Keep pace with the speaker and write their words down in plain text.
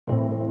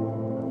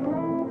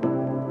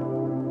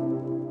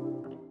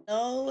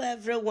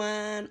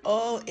everyone.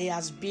 Oh, it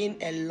has been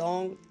a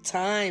long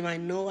time. I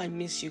know I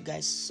miss you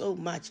guys so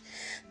much.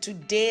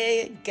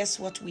 Today, guess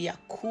what we are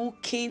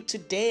cooking?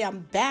 Today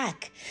I'm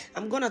back.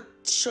 I'm gonna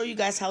show you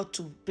guys how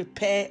to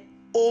prepare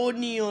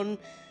onion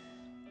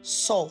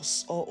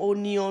sauce or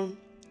onion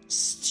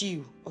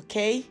stew.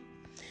 Okay,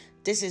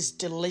 this is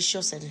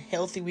delicious and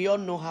healthy. We all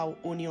know how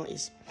onion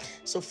is.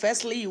 So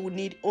firstly, you will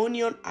need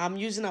onion. I'm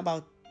using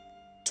about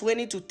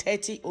 20 to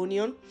 30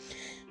 onion.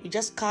 You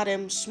just cut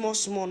them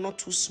small, not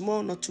too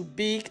small, not too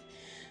big.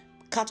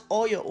 Cut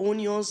all your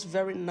onions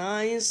very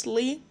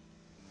nicely.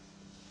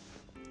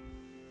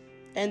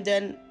 And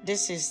then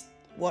this is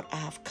what I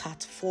have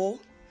cut for.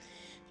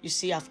 You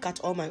see, I've cut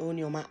all my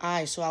onion, my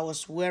eye. So I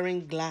was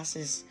wearing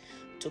glasses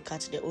to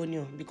cut the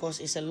onion because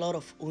it's a lot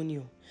of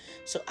onion.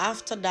 So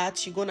after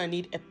that, you're gonna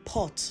need a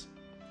pot.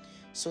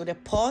 So the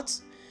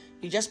pot,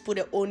 you just put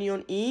the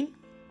onion in.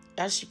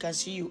 As you can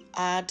see, you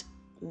add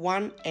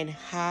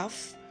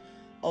 1.5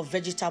 of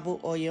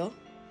vegetable oil.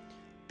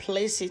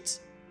 Place it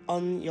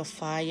on your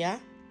fire.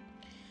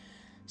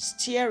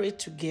 Stir it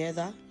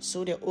together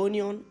so the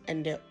onion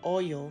and the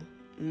oil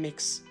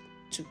mix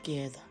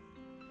together.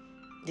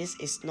 This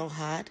is not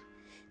hard.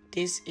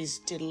 This is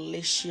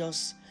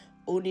delicious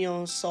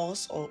onion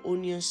sauce or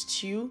onion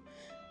stew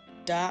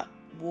that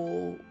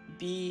will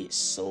be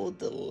so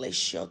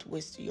delicious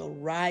with your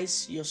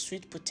rice, your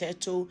sweet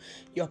potato,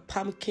 your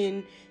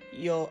pumpkin,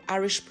 your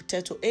Irish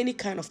potato, any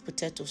kind of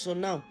potato. So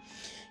now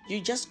you're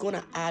just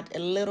gonna add a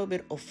little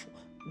bit of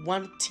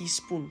 1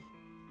 teaspoon.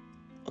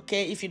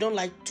 Okay, if you don't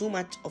like too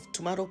much of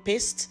tomato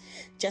paste,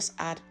 just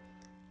add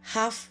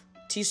half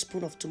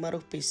teaspoon of tomato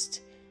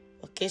paste.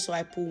 Okay, so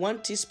I put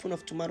 1 teaspoon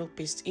of tomato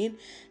paste in,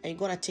 and you're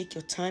gonna take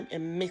your time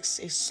and mix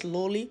it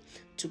slowly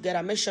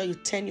together. Make sure you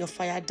turn your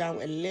fire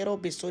down a little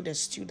bit so the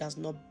stew does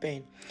not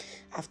burn.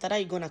 After that,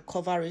 you're gonna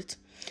cover it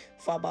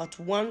for about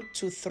 1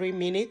 to 3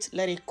 minutes.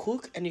 Let it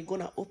cook, and you're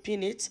gonna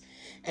open it,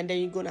 and then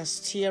you're gonna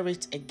stir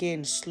it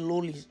again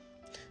slowly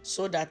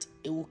so that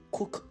it will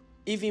cook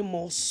even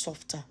more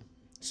softer.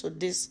 So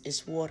this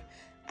is what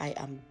I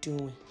am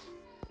doing.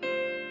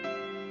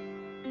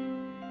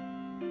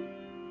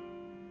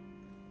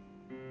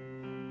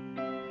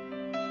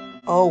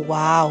 Oh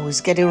wow, it's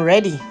getting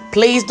ready.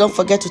 Please don't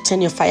forget to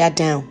turn your fire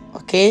down.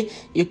 Okay,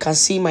 you can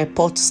see my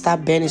pot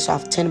start burning, so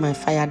I've turned my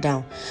fire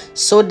down.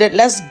 So that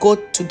let's go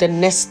to the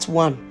next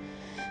one.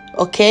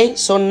 Okay,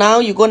 so now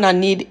you're gonna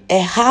need a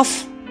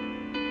half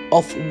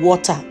of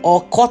water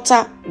or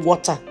quarter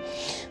water.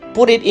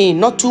 Put it in,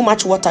 not too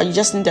much water. You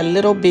just need a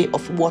little bit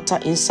of water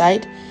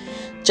inside,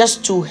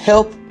 just to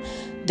help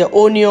the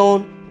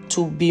onion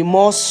to be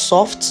more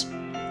soft,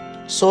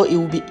 so it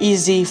will be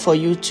easy for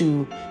you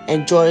to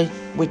enjoy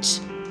with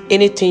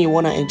anything you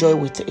want to enjoy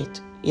with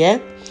it. Yeah,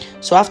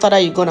 so after that,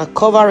 you're gonna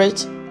cover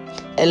it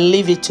and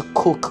leave it to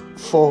cook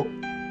for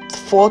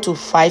 4 to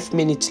 5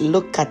 minutes.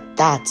 Look at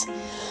that.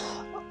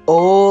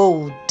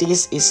 Oh,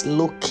 this is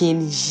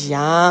looking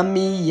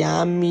yummy.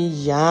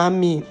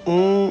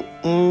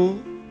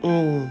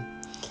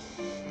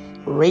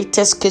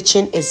 Rita's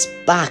Kitchen is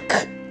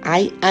back.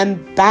 I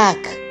am back.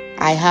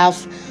 I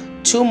have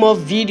 2 more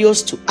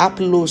videos to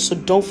upload, so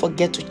don't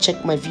forget to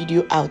check my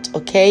video out.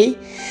 Okay,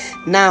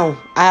 now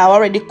I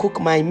already cook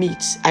my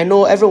meat. I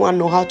know everyone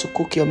know how to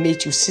cook your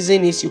meat. You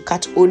season it, you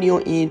cut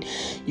onion in,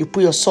 you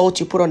put your salt,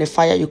 you put on the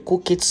fire, you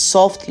cook it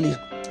softly.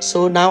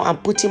 So now I'm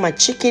putting my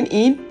chicken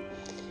in,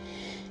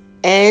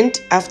 and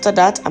after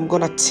that, I'm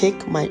gonna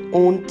take my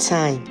own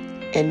time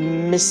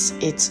and mix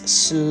it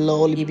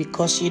slowly,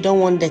 because you don't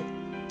want the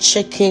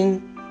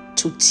chicken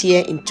to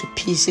tear into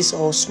pieces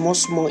or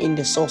small in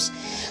the sauce.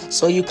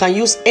 So you can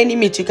use any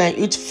meat. You can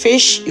use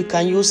fish, you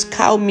can use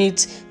cow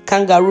meat,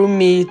 kangaroo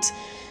meat,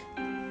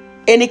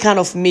 any kind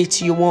of meat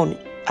you want,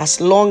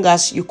 as long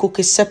as you cook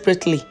it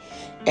separately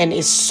and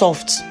it's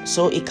soft,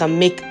 so it can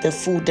make the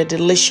food the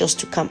delicious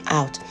to come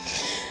out.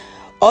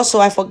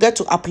 Also, I forget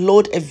to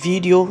upload a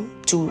video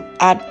to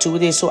add to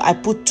this, so I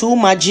put 2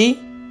 meggei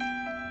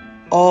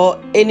or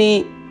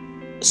any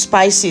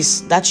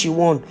spices that you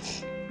want.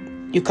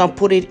 You can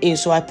put it in.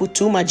 So I put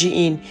 2 meggei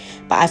in,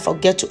 but I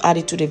forget to add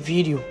it to the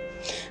video.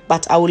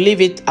 But I will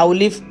leave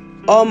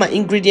all my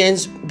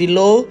ingredients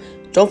below.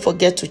 Don't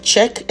forget to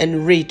check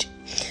and read.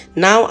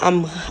 Now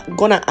I'm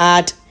gonna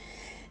add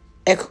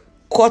a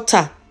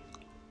quarter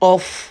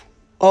of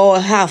or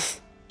half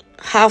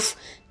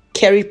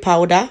curry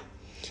powder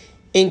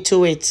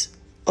into it.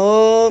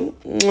 Oh,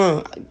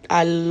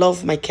 I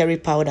love my curry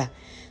powder.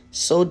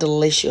 So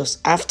delicious.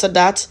 After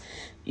that,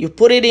 you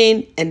put it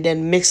in and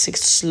then mix it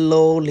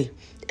slowly.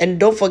 And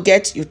don't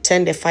forget, you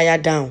turn the fire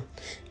down.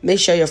 Make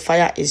sure your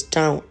fire is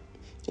down.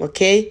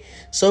 Okay,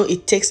 so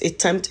it takes a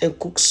time to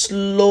cook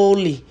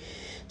slowly.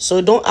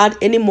 So don't add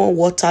any more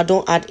water,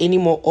 don't add any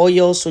more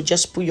oil. So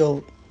just put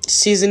your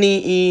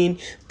seasoning in,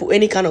 put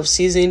any kind of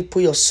seasoning,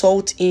 put your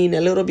salt in,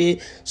 a little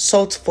bit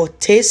salt for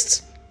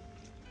taste.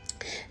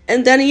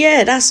 And then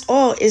yeah, that's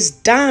all. It's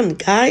done,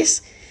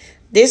 guys.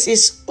 This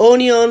is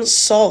onion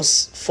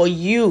sauce for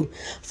you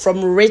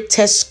from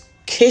Rita's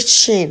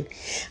kitchen.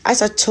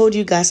 As I told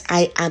you guys,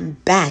 I am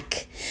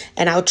back,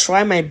 and I'll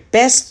try my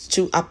best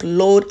to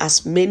upload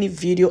as many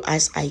videos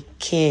as I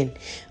can.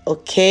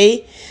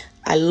 Okay,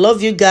 I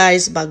love you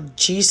guys, but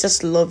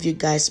Jesus love you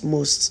guys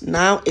most.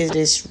 Now it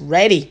is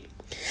ready.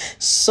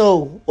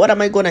 So what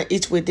am I gonna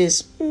eat with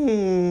this?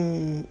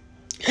 I'm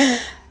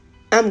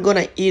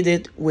gonna eat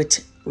it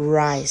with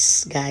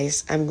rice,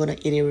 guys. I'm gonna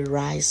eat it with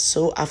rice.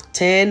 So I've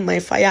turned my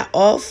fire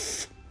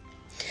off,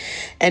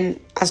 and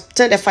I've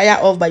turned the fire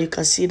off, but you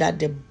can see that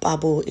the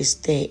bubble is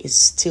there. It's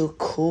still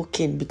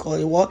cooking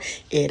because what,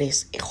 it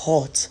is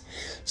hot.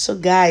 So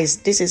guys,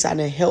 this is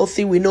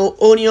unhealthy. We know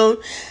onion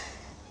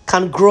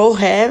can grow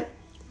hair.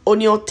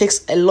 Onion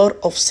takes a lot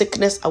of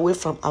sickness away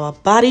from our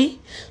body,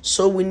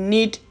 so we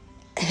need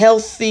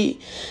healthy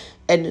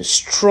and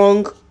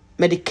strong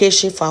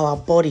medication for our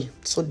body.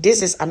 So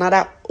this is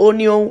another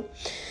onion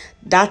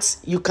that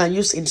you can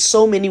use in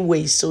so many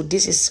ways. So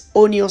this is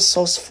onion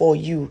sauce for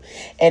you,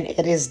 and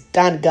it is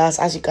done, guys.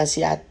 As you can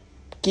see, I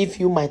give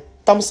you my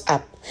thumbs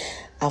up.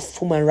 I've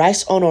put my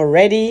rice on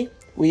already.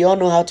 We all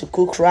know how to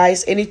cook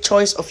rice. Any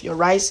choice of your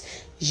rice,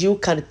 you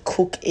can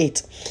cook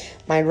it.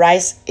 My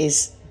rice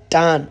is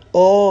done.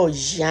 Oh,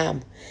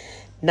 yum.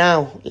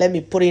 Now let me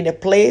put in the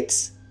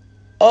plates.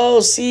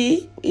 Oh,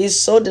 see, it's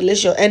so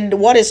delicious. And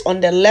what is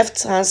on the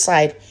left hand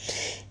side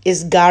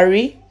is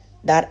gari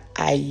that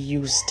I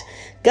used.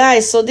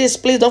 Guys, so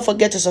please don't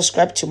forget to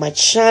subscribe to my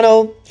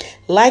channel,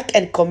 like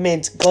and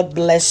comment. God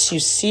bless you.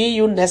 See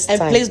you next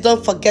time. And please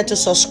don't forget to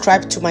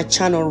subscribe to my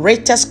channel,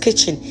 Rita's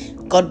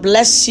Kitchen. God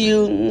bless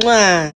you. Mwah.